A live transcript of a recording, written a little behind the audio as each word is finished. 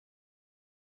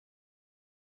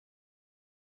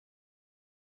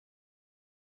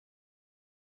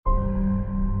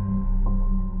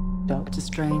Doctor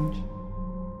Strange.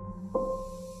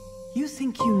 You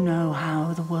think you know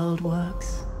how the world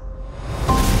works?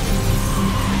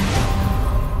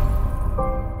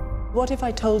 What if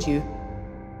I told you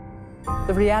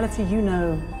the reality you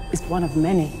know is one of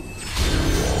many?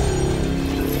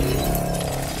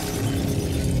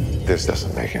 This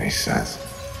doesn't make any sense.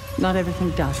 Not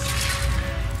everything does.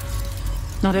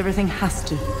 Not everything has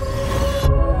to.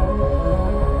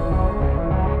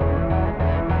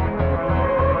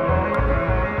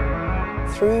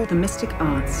 Through the mystic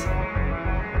arts,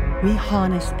 we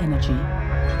harness energy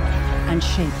and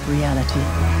shape reality.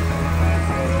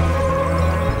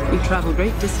 We travel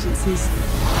great distances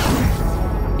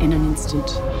in an instant.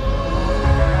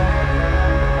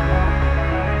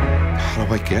 How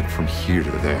do I get from here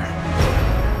to there?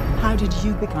 How did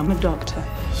you become a doctor?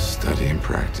 Study and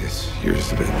practice,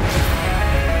 years of it.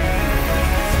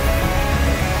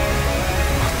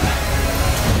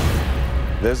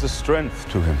 There's a strength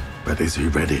to him. But is he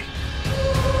ready?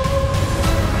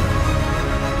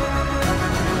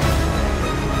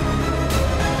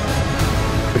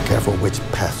 Be careful which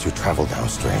path you travel down,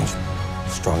 Strange.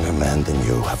 Stronger men than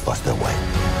you have lost their way.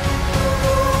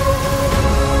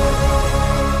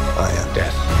 I am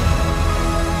death.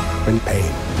 In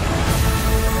pain.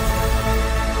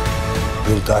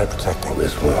 You'll die protecting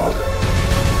this world.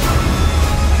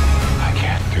 I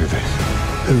can't do this.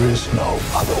 There is no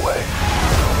other way.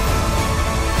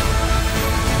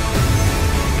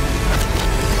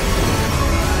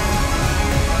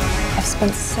 I've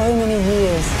spent so many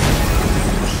years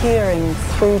peering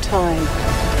through time,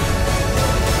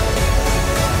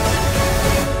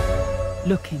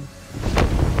 looking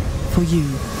for you.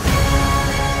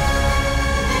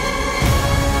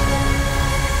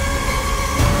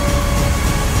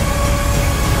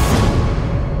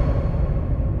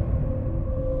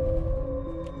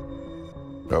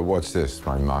 What's this,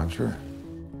 my mantra?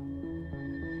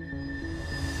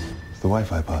 It's the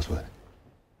Wi-Fi password.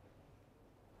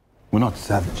 We're not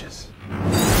savages.